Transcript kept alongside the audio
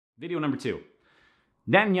Video number 2.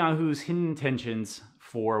 Netanyahu's hidden intentions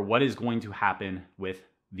for what is going to happen with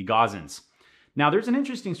the Gazans. Now, there's an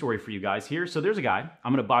interesting story for you guys here. So there's a guy,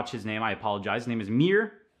 I'm going to botch his name, I apologize. His name is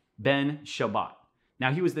Mir Ben Shabbat.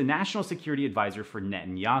 Now, he was the national security advisor for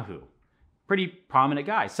Netanyahu. Pretty prominent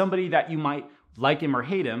guy. Somebody that you might like him or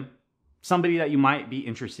hate him. Somebody that you might be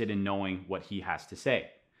interested in knowing what he has to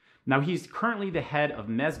say. Now, he's currently the head of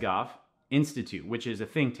Mezgov Institute, which is a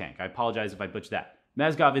think tank. I apologize if I butchered that.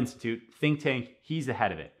 Mezgov Institute, think tank, he's the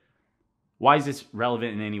head of it. Why is this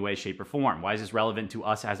relevant in any way, shape, or form? Why is this relevant to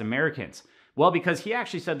us as Americans? Well, because he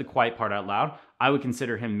actually said the quiet part out loud. I would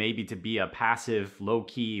consider him maybe to be a passive,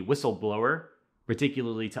 low-key whistleblower,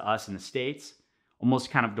 particularly to us in the States, almost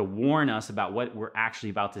kind of to warn us about what we're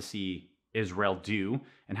actually about to see Israel do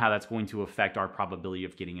and how that's going to affect our probability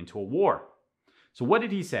of getting into a war. So what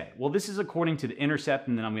did he say? Well, this is according to The Intercept,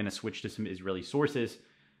 and then I'm going to switch to some Israeli sources.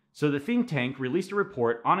 So the think tank released a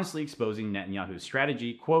report honestly exposing Netanyahu's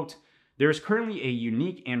strategy. Quote, "There is currently a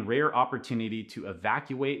unique and rare opportunity to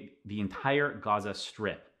evacuate the entire Gaza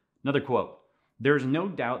Strip." Another quote, "There is no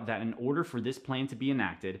doubt that in order for this plan to be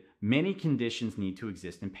enacted, many conditions need to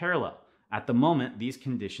exist in parallel. At the moment, these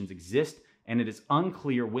conditions exist, and it is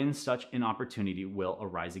unclear when such an opportunity will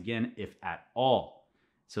arise again, if at all."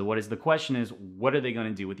 So what is the question is, what are they going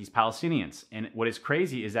to do with these Palestinians? And what is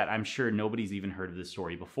crazy is that I'm sure nobody's even heard of this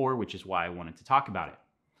story before, which is why I wanted to talk about it.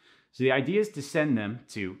 So the idea is to send them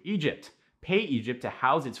to Egypt, pay Egypt to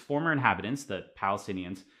house its former inhabitants, the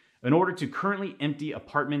Palestinians, in order to currently empty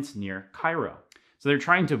apartments near Cairo. So they're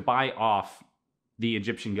trying to buy off the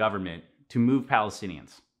Egyptian government to move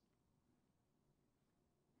Palestinians.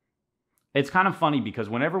 It's kind of funny because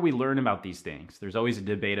whenever we learn about these things, there's always a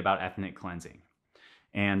debate about ethnic cleansing.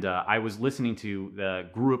 And I was listening to the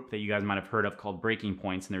group that you guys might have heard of called Breaking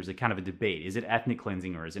Points, and there's a kind of a debate. Is it ethnic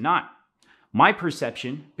cleansing or is it not? My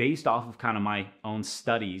perception, based off of kind of my own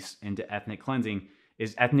studies into ethnic cleansing,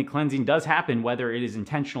 is ethnic cleansing does happen whether it is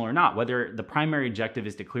intentional or not, whether the primary objective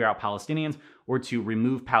is to clear out Palestinians or to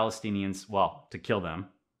remove Palestinians, well, to kill them,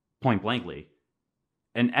 point blankly.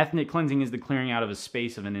 And ethnic cleansing is the clearing out of a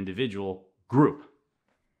space of an individual group.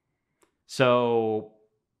 So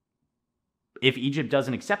if Egypt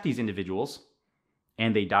doesn't accept these individuals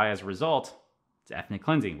and they die as a result, it's ethnic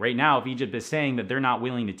cleansing. Right now, if Egypt is saying that they're not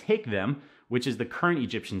willing to take them, which is the current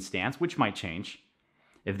Egyptian stance, which might change,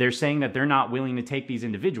 if they're saying that they're not willing to take these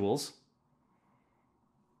individuals,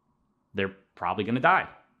 they're probably going to die.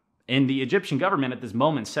 And the Egyptian government at this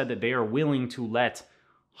moment said that they are willing to let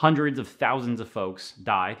hundreds of thousands of folks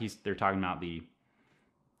die. They're talking about the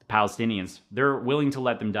Palestinians. They're willing to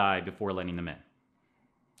let them die before letting them in.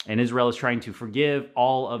 And Israel is trying to forgive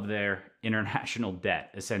all of their international debt,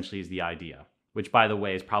 essentially is the idea, which, by the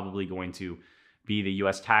way, is probably going to be the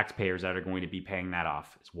U.S. taxpayers that are going to be paying that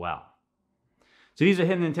off as well. So these are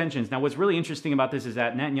hidden intentions. Now, what's really interesting about this is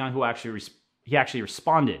that Netanyahu actually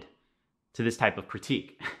responded to this type of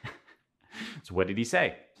critique. So what did he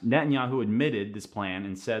say? Netanyahu admitted this plan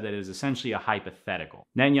and said that it was essentially a hypothetical.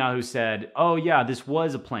 Netanyahu said, oh yeah, this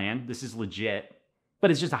was a plan, this is legit, but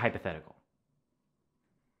it's just a hypothetical.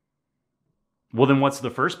 Well, then what's the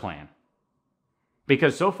first plan?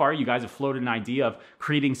 Because so far, you guys have floated an idea of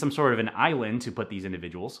creating some sort of an island to put these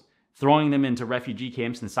individuals, throwing them into refugee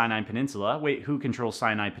camps in the Sinai Peninsula. Wait, who controls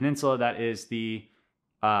Sinai Peninsula? That is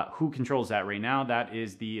who controls that right now? That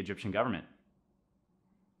is the Egyptian government.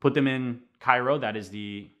 Put them in Cairo. That is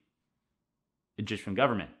the Egyptian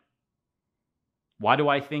government. Why do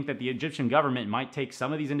I think that the Egyptian government might take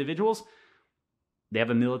some of these individuals? They have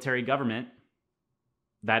a military government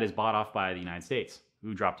that is bought off by the United States,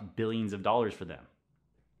 who dropped billions of dollars for them.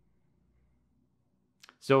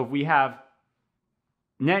 So if we have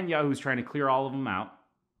Netanyahu who's trying to clear all of them out,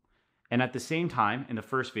 and at the same time, in the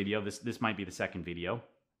first video, this might be the second video,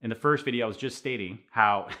 in the first video I was just stating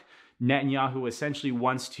how Netanyahu essentially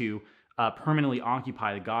wants to permanently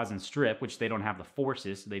occupy the Gaza Strip, which they don't have the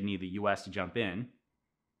forces, so they need the U.S. to jump in.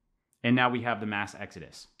 And now we have the mass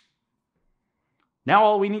exodus. Now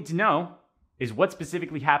all we need to know is what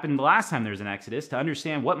specifically happened the last time there was an exodus to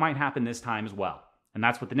understand what might happen this time as well. And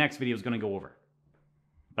that's what the next video is going to go over.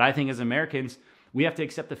 But I think as Americans, we have to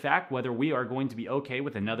accept the fact whether we are going to be okay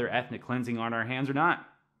with another ethnic cleansing on our hands or not.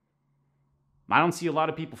 I don't see a lot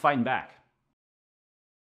of people fighting back.